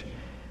change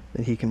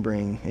that He can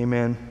bring.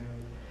 Amen.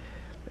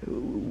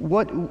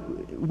 Who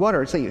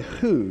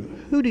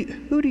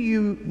do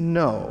you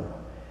know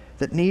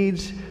that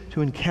needs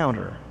to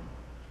encounter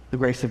the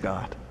grace of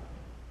God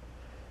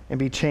and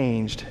be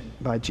changed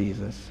by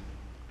Jesus?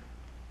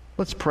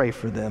 Let's pray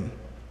for them,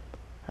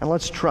 and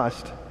let's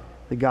trust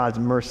that God's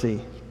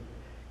mercy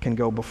can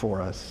go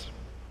before us.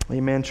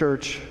 Amen,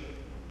 church.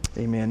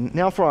 Amen.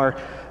 Now for our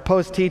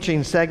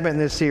post-teaching segment in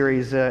this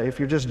series, if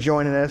you're just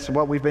joining us,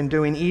 what we've been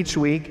doing each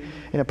week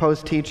in a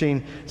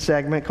post-teaching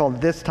segment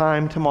called This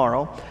Time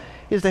Tomorrow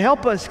is to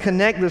help us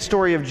connect the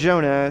story of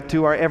Jonah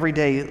to our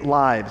everyday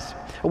lives,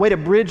 a way to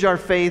bridge our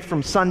faith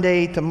from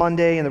Sunday to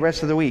Monday and the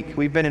rest of the week.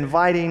 We've been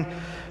inviting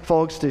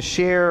folks to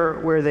share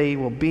where they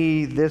will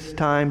be this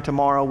time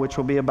tomorrow, which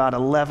will be about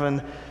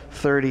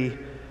 11:30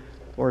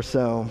 or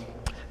so.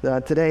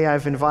 Today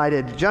I've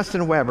invited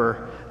Justin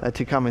Weber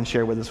to come and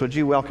share with us. Would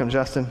you welcome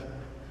Justin?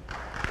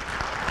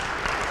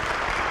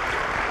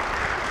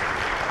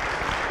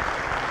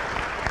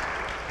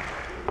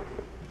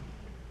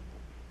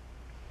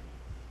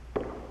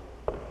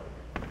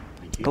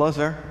 Thank you. Hello,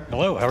 sir.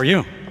 Hello, how are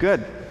you?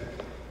 Good.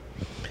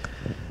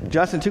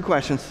 Justin, 2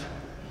 questions.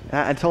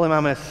 I told him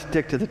I'm going to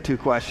stick to the 2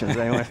 questions.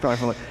 I asked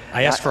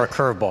for a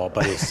curveball,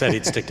 but he said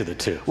he'd stick to the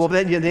 2. Well,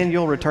 then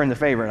you'll return the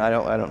favor, and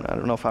I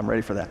don't know if I'm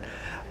ready for that.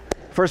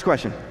 First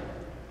question: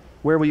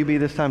 where will you be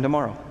this time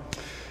tomorrow?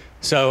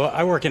 So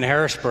I work in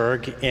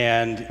Harrisburg,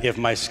 and if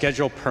my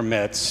schedule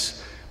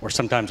permits, or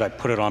sometimes I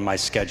put it on my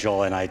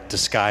schedule and I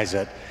disguise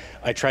it,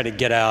 I try to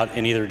get out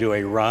and either do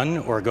a run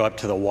or go up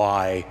to the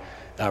Y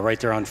right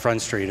there on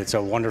Front Street. It's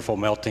a wonderful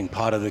melting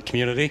pot of the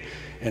community,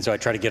 and so I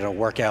try to get a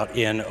workout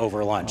in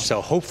over lunch. So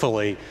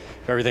hopefully,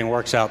 if everything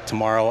works out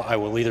tomorrow, I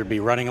will either be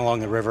running along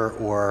the river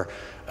or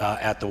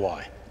at the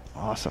Y.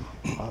 Awesome.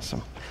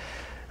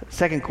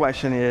 Second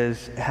question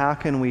is, how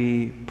can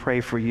we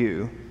pray for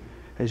you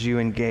as you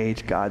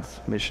engage God's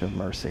mission of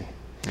mercy?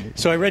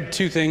 So I read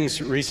 2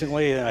 things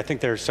recently, and I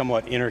think they're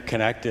somewhat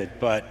interconnected,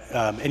 but,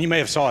 and you may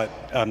have saw it,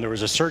 there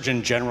was a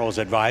Surgeon General's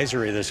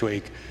advisory this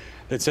week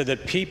that said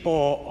that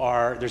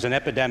there's an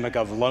epidemic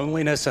of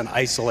loneliness and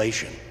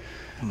isolation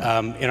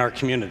in our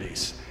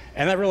communities.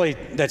 And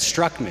that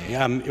struck me.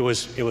 It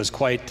was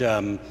quite,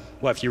 well,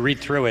 if you read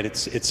through it,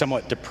 it's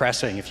somewhat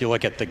depressing if you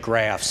look at the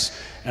graphs,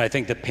 and I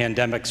think the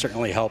pandemic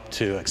certainly helped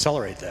to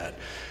accelerate that.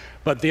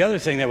 But the other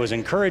thing that was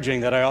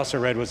encouraging that I also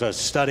read was a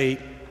study,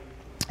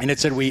 and it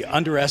said we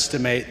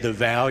underestimate the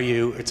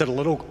value. It said a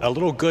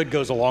little good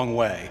goes a long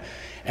way,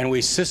 and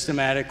we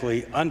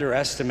systematically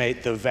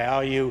underestimate the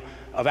value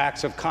of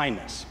acts of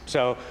kindness.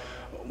 So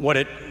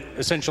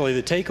essentially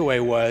the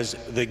takeaway was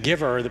the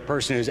giver, the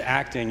person who's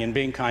acting and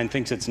being kind,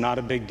 thinks it's not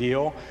a big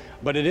deal,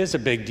 but it is a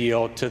big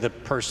deal to the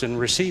person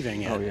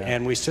receiving it.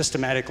 And we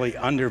systematically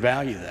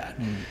undervalue that.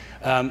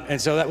 And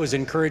so that was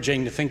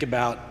encouraging to think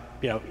about,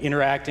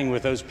 interacting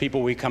with those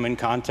people we come in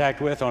contact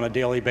with on a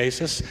daily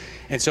basis.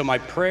 And so my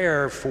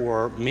prayer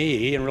for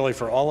me, and really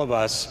for all of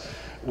us,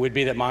 would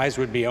be that my eyes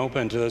would be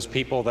open to those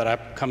people that I'm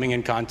coming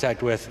in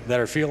contact with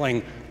that are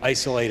feeling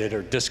isolated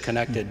or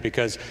disconnected,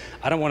 because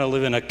I don't want to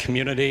live in a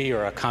community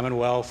or a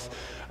commonwealth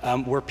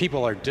where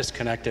people are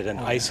disconnected and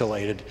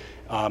isolated.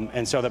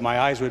 And so that my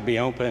eyes would be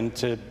open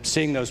to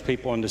seeing those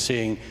people and to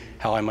seeing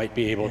how I might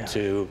be able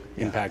to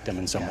impact them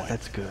in some way.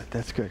 That's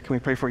good. Can we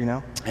pray for you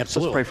now?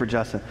 Absolutely. Let's pray for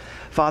Justin.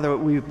 Father,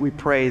 we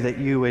pray that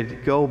you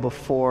would go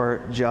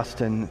before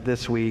Justin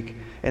this week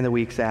and the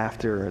weeks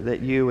after, that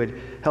you would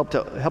help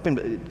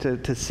him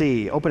to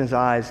see, open his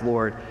eyes,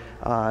 Lord,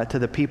 to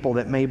the people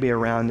that may be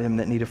around him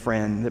that need a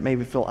friend, that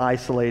maybe feel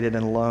isolated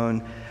and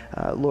alone.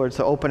 Lord,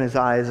 so open his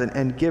eyes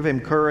and give him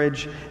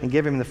courage and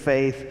give him the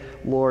faith,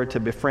 Lord, to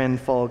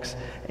befriend folks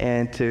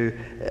and to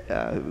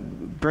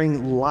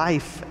bring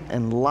life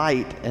and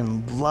light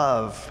and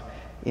love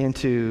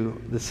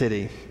into the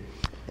city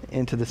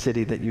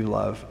that you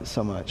love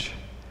so much.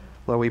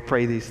 Lord, we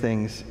pray these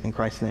things in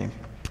Christ's name.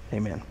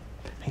 Amen.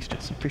 Thanks,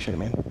 Justin. Appreciate it,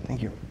 man.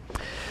 Thank you.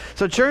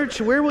 So,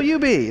 church, where will you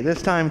be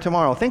this time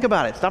tomorrow? Think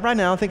about it. Stop right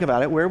now. Think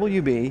about it. Where will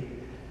you be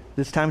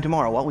this time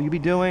tomorrow? What will you be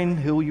doing?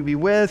 Who will you be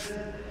with?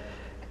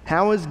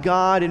 How is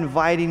God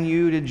inviting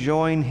you to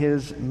join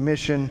his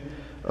mission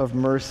of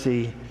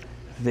mercy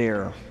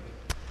there?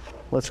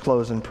 Let's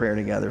close in prayer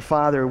together.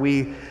 Father,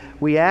 we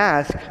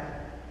ask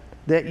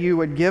that you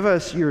would give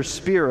us your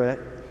Spirit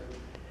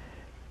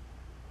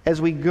as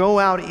we go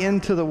out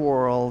into the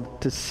world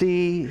to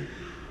see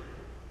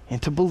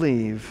and to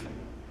believe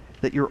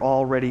that you're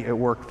already at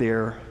work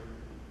there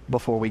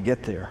before we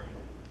get there.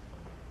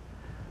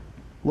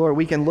 Lord,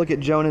 we can look at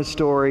Jonah's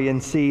story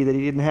and see that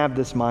he didn't have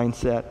this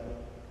mindset.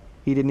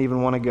 He didn't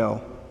even want to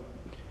go.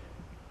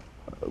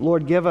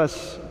 Lord, give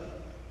us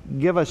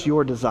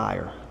your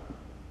desire.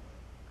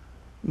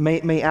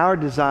 May our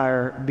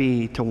desire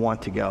be to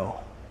want to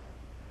go.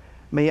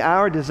 May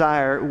our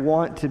desire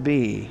want to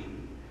be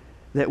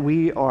that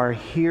we are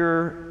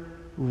here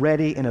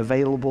ready and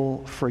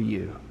available for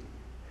you.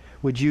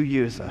 Would you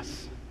use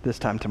us this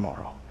time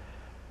tomorrow?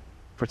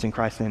 For it's in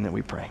Christ's name that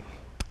we pray.